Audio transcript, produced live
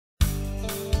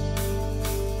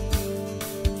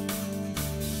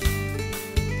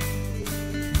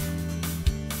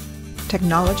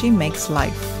Technology makes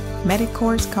life.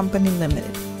 MEDIKORS Company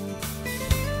Limited.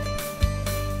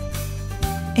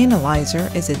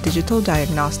 InAlyzer is a digital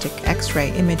diagnostic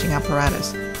X-ray imaging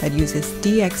apparatus that uses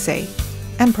DXA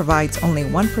and provides only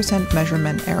 1%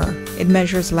 measurement error. It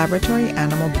measures laboratory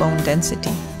animal bone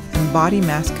density and body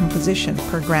mass composition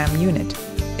per gram unit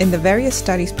in the various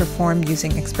studies performed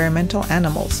using experimental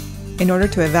animals in order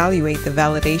to evaluate the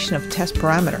validation of test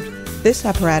parameters. This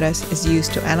apparatus is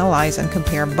used to analyze and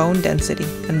compare bone density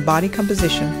and body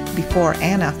composition before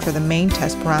and after the main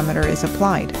test parameter is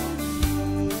applied.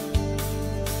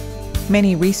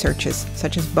 Many researches,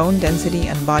 such as bone density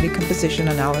and body composition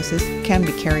analysis, can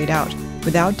be carried out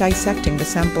without dissecting the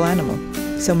sample animal,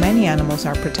 so many animals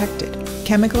are protected.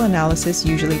 Chemical analysis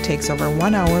usually takes over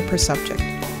 1 hour per subject,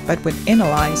 but with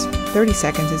InAlyze, 30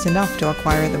 seconds is enough to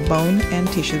acquire the bone and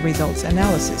tissue results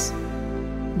analysis.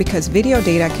 Because video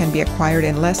data can be acquired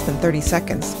in less than 30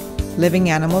 seconds, living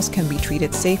animals can be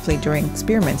treated safely during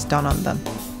experiments done on them.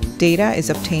 Data is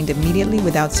obtained immediately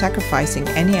without sacrificing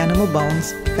any animal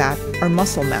bones, fat, or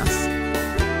muscle mass.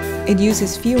 It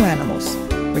uses few animals,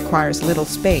 requires little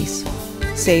space,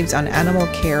 saves on animal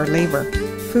care labor,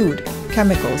 food,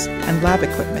 chemicals, and lab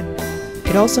equipment.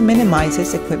 It also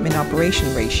minimizes equipment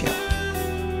operation ratio.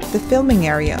 The filming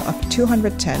area of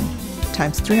 210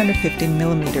 × 315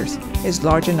 millimeters is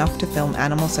large enough to film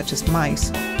animals such as mice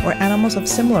or animals of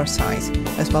similar size,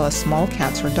 as well as small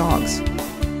cats or dogs.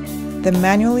 The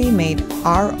manually made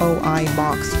ROI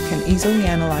box can easily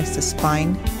analyze the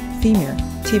spine, femur,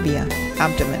 tibia,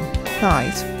 abdomen,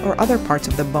 thighs, or other parts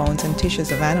of the bones and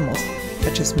tissues of animals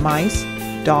such as mice,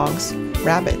 dogs,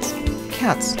 rabbits,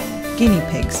 cats, guinea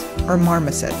pigs, or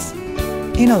marmosets.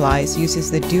 InAlyze uses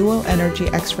the dual energy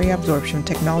X-ray absorption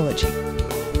technology.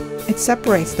 It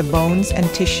separates the bones and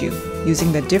tissue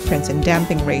using the difference in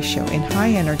damping ratio in high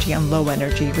energy and low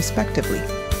energy respectively.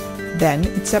 Then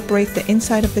it separates the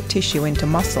inside of the tissue into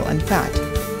muscle and fat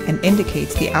and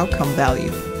indicates the outcome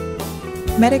value.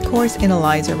 MEDIKORS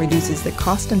InAlyzer reduces the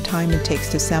cost and time it takes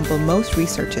to sample most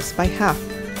researches by half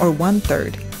or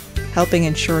 1/3, helping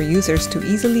ensure users to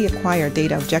easily acquire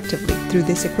data objectively through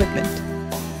this equipment.